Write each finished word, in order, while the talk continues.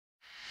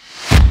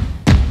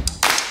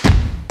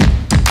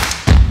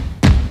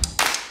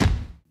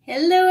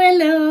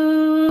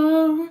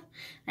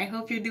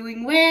hope you're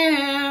doing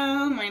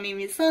well. My name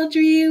is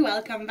Audrey.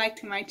 Welcome back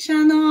to my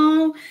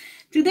channel.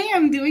 Today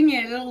I'm doing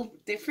a little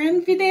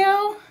different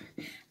video.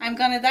 I'm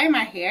gonna dye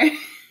my hair.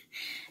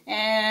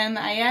 And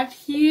I have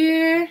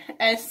here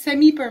a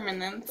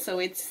semi-permanent, so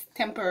it's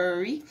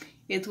temporary.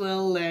 It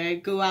will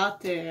go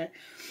out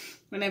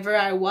whenever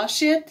I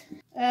wash it.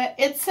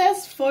 It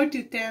says 4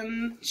 to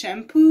 10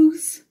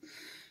 shampoos,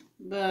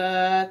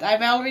 but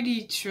I've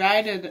already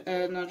tried it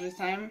another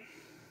time.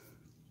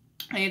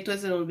 And it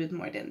was a little bit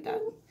more than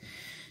that.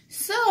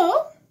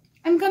 So,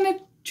 I'm gonna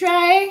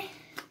try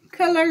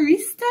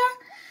Colorista,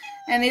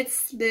 and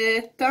it's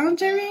the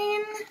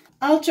Tangerine.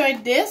 I'll try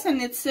this,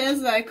 and it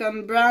says like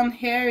on brown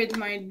hair it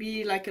might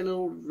be like a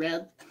little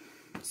red.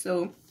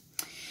 So,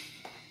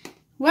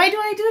 why do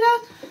I do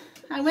that?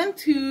 I went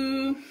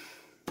to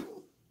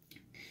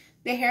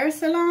the hair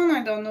salon,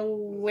 I don't know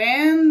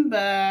when,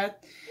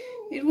 but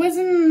it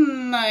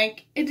wasn't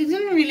like, it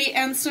didn't really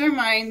answer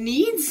my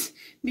needs,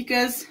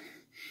 because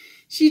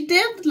she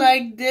did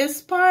like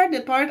this part,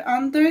 the part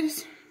under,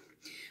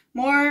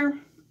 more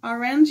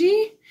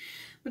orangey.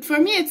 But for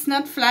me it's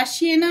not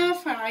flashy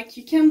enough, like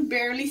you can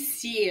barely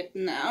see it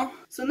now.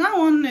 So now I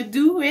want to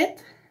do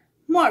it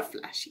more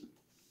flashy.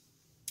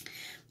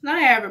 Now I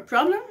have a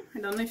problem,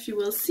 I don't know if you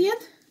will see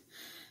it,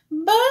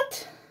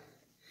 but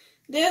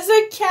there's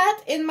a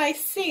cat in my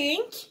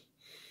sink.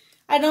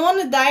 I don't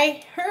want to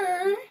dye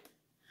her,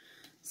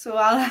 so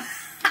I'll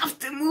have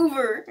to move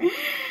her.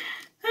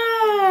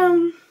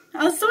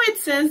 Also, it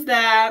says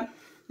that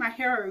my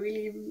hair are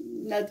really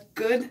not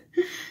good.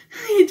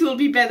 It will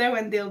be better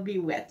when they'll be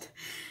wet.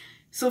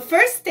 So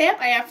first step,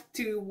 I have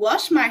to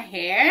wash my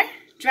hair,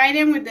 dry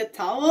them with the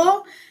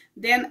towel,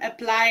 then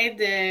apply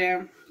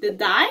the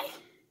dye,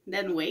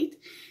 then wait,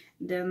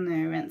 then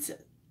rinse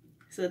it.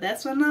 So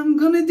that's what I'm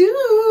gonna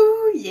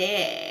do,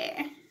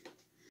 yeah!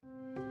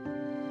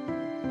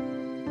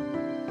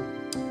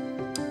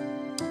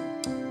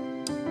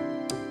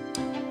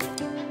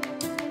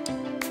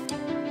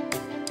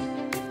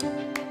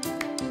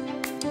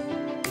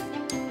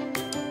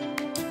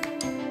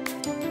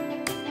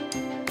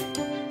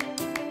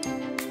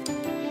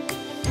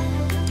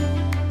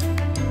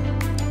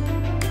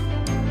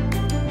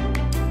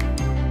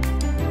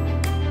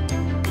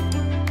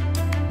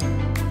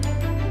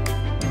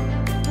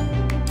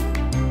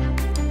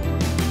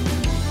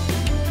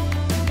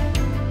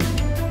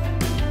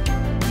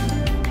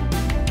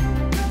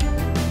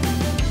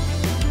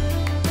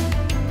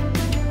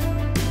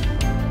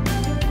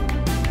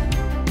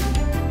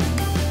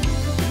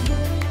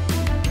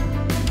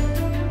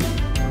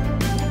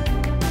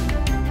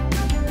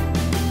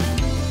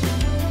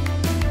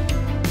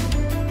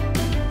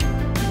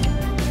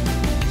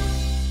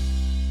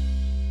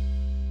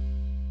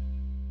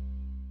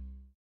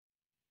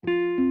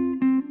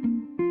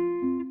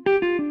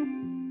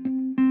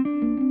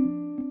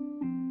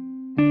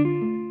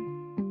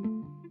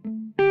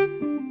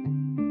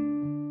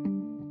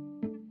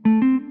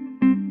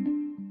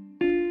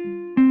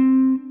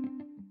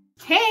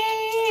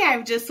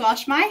 I've just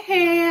washed my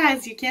hair,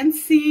 as you can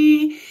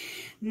see.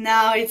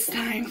 Now it's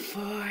time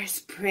for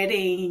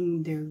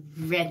spreading the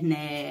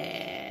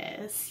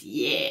redness.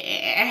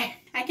 Yeah!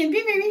 I can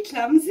be very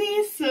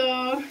clumsy,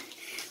 so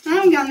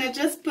now I'm gonna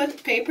just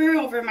put paper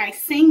over my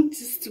sink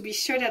just to be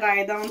sure that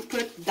I don't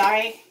put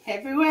dye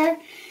everywhere.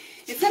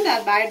 It's not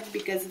that bad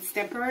because it's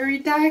temporary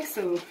dye,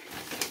 so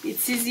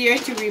it's easier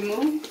to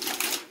remove.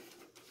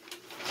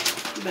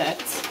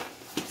 But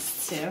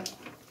still.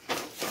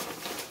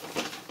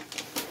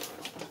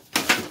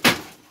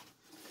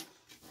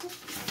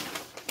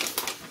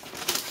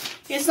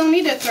 It's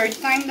only the third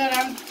time that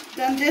I've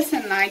done this,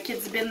 and like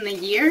it's been a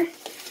year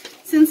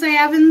since I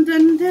haven't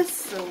done this,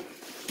 so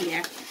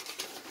yeah.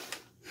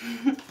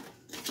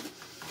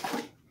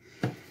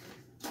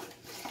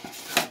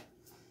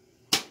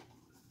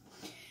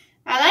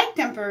 I like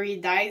temporary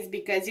dyes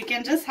because you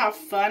can just have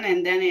fun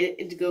and then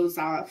it goes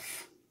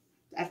off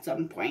at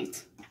some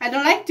point. I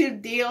don't like to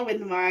deal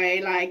with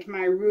my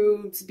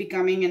roots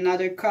becoming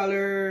another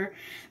color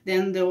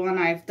than the one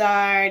I've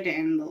dyed,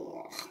 and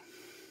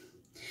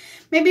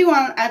maybe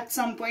at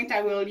some point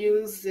I will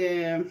use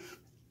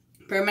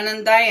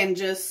permanent dye and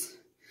just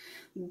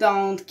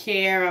don't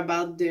care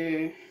about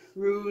the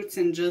roots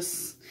and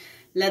just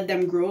let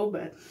them grow,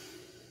 but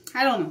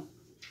I don't know.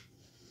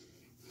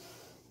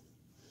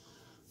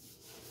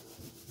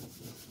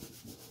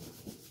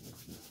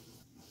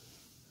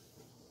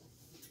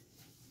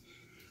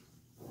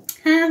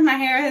 My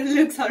hair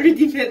looks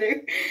already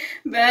better,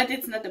 but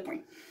it's not the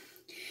point.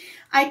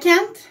 I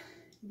can't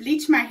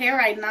bleach my hair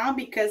right now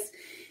because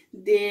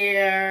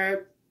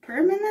they're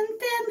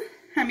permanented.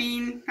 I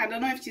mean, I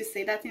don't know if you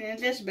say that in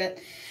English, but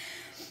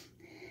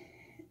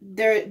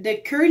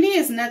the curly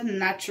is not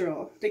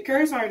natural. The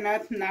curls are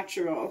not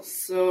natural.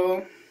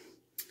 So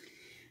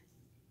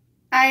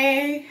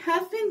I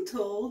have been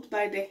told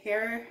by the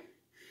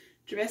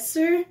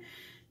hairdresser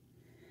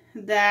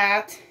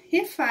that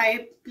if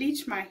I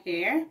bleach my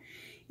hair,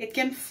 it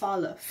can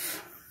fall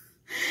off.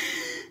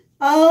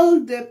 All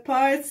the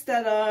parts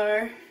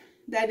that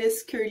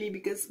is curly,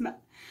 because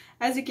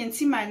As you can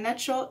see, my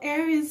natural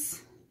hair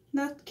is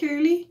not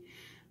curly,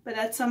 but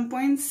at some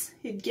points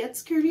it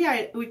gets curly.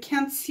 We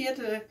can't see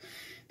it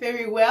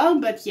very well,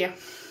 but yeah.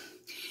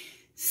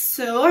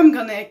 So I'm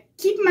gonna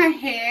keep my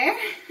hair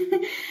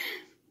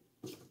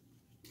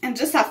and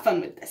just have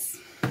fun with this.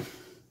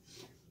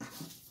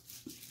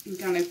 I'm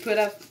gonna put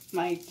up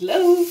my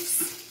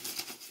gloves.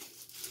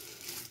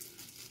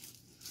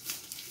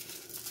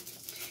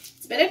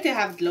 It's better to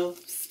have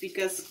gloves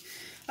because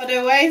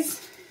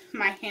otherwise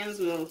my hands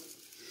will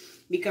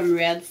become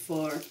red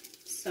for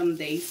some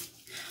days,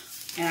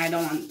 and I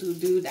don't want to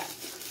do that.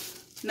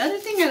 Another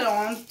thing I don't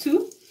want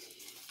to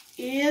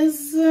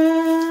is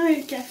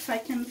if I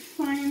can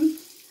find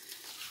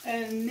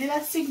an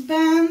elastic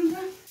band.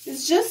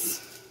 It's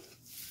just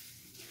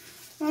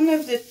one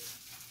of the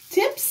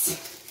tips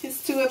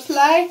is to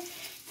apply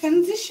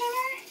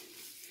conditioner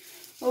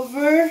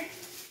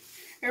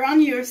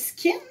around your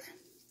skin,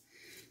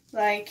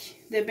 like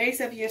the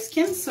base of your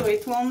skin, so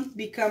it won't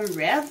become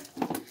red,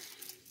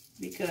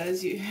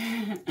 because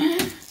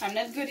I'm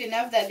not good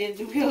enough that it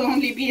will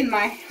only be on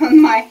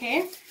my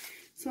hair.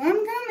 So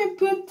I'm gonna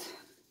put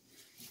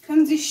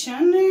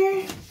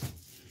conditioner.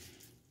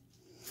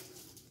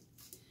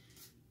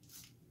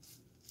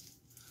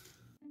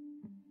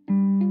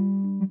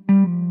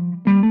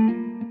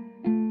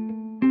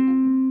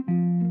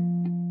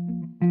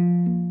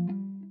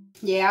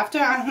 Yeah, after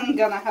I'm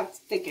gonna have to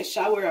take a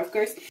shower, of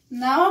course.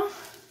 Now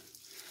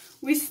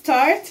we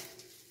start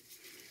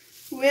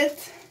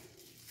with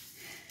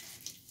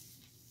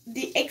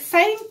the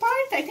exciting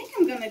part. I think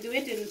I'm gonna do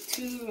it in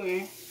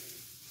two.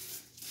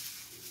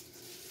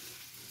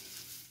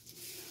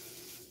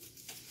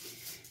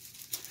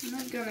 I'm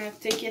not gonna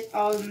take it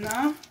all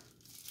now.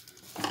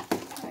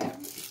 I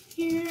have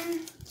here,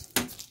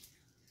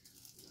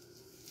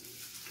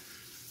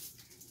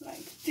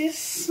 like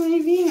this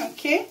maybe.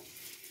 Okay.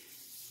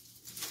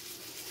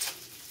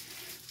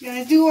 I'm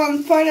gonna do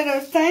one part at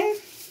a time.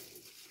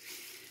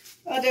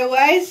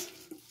 Otherwise,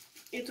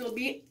 it will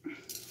be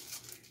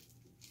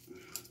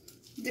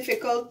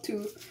difficult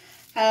to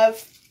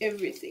have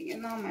everything.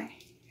 And now my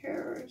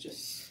hair,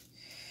 just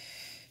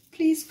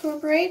please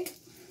cooperate.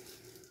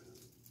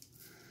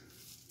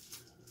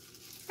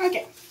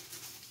 Okay.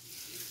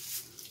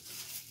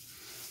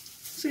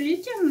 So you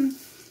can,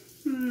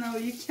 no,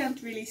 you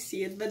can't really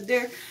see it, but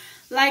they're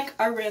like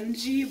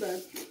orangey,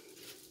 but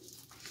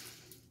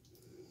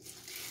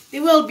they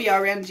will be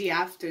orangey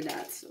after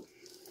that, so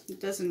it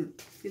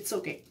doesn't, it's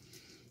okay.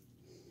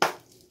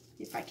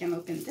 If I can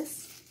open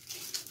this.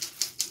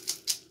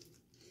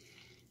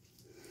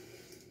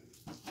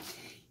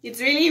 It's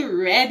really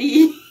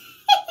ready.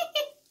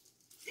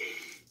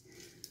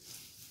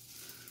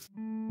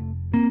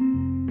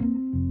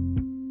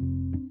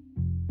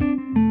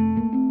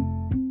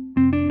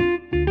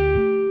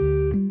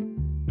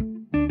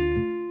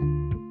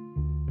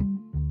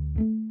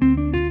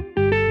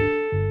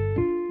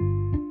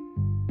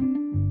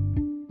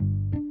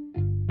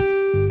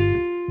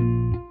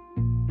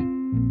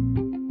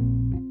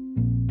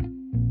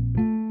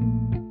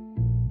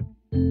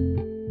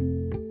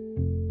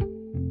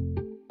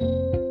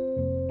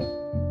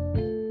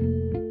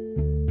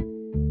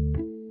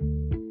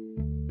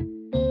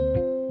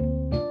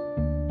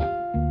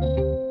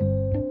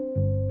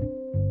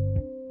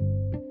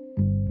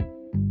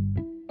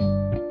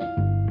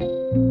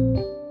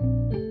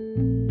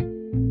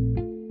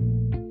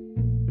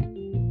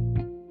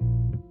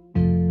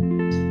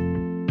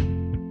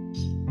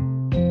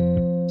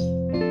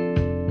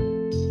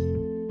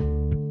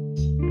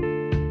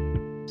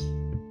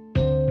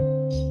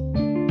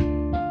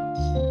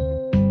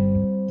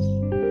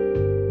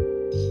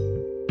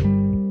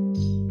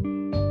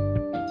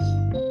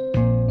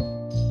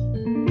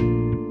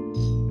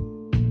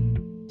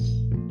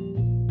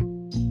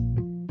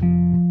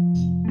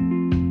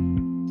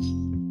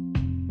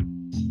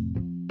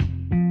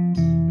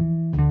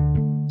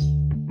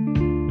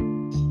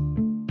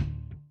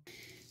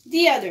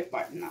 The other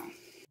part now.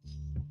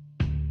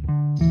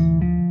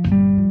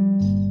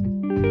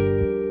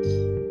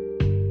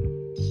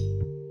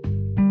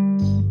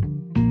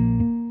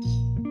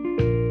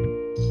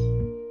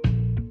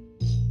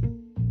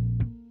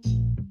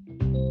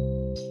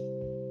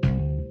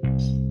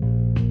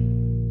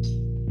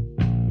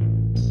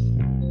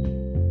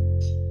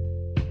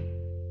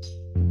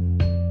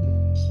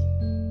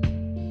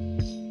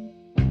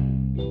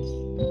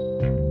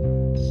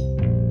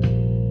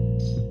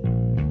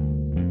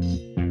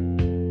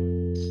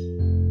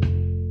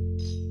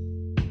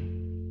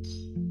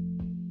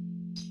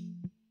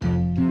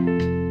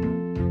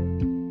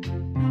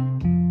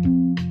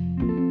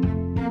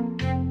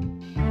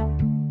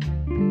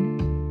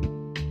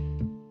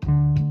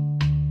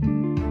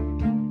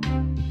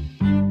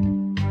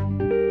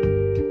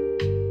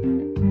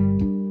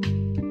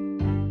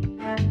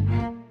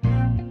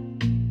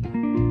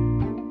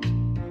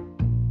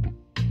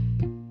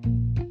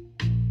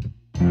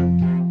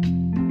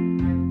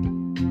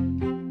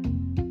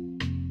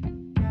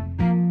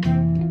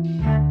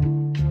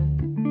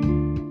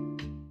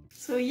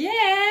 So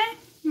yeah,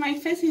 my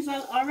face is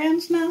all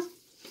orange now.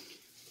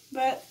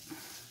 but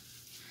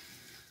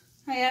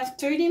I have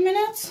 30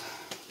 minutes.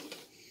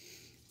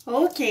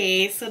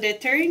 Okay, so the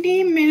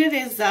 30 minute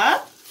is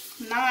up.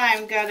 Now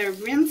I've got to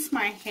rinse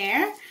my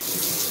hair.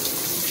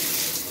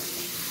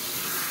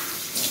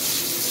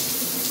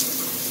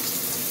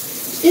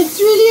 It's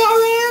really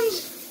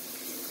orange.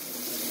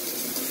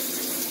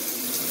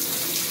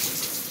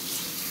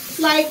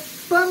 Like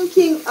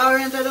pumpkin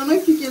orange. I don't know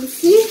if you can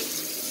see,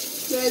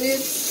 but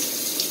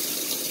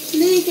it's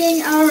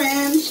leaking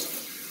orange.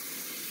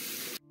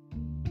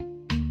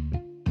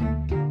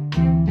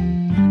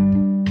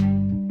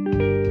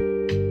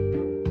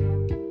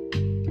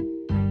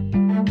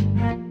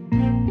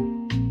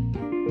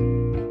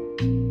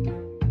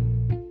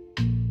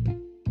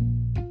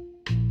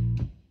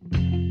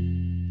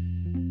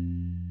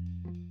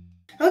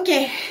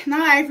 Okay,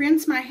 now I've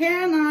rinsed my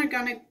hair. Now I'm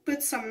gonna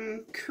put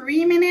some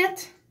cream in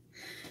it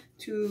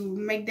to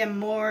make them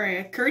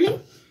more curly.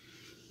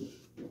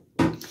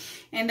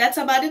 And that's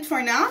about it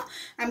for now.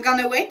 I'm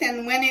gonna wait,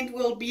 and when it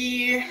will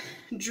be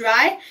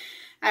dry,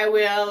 I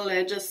will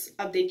just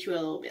update you a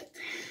little bit.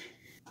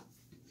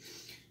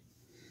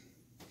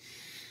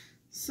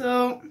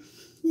 So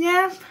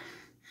yeah,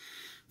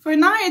 for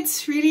now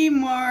it's really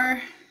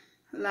more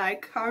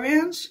like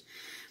orange,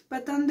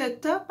 but on the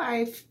top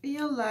I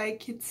feel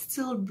like it's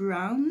still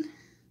brown.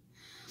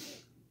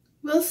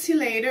 We'll see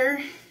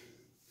later,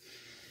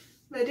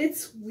 but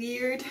it's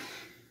weird.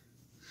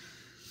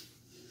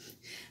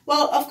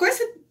 Well, of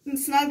course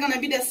it's not gonna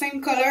be the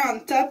same color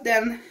on top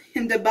than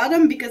in the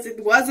bottom, because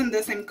it wasn't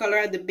the same color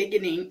at the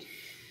beginning.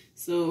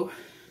 So,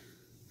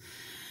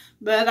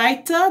 but I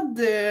thought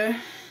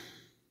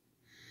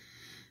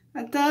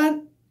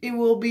it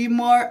will be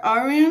more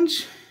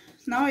orange.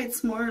 Now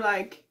it's more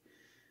like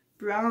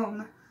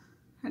brown.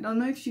 I don't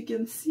know if you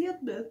can see it,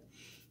 but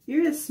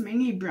here is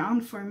mainly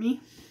brown for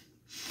me.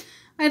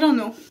 I don't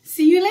know.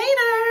 See you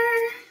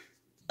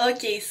later!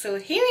 Okay, so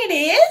here it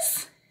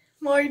is.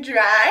 More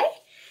dry.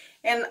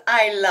 And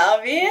I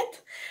love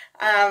it.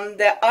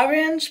 The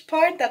orange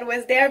part that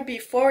was there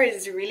before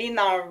is really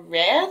now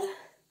red.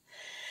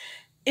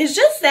 It's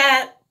just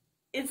that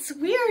it's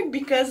weird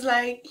because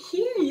like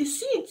here you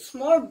see it's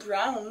more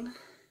brown.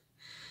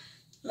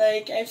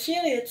 Like I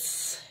feel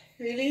it's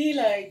really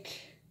like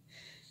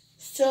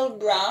still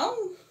brown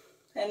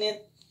and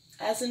it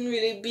hasn't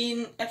really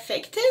been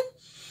affected.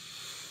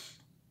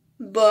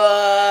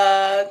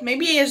 But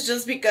maybe it's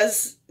just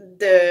because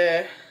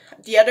the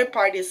other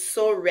part is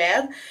so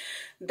red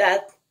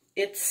that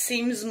it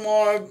seems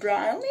more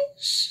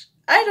brownish.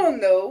 I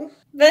don't know,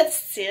 but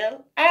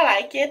still I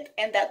like it,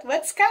 and that's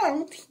what's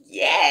count.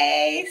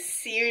 Yay!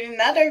 See you in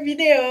another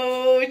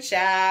video.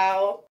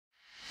 Ciao.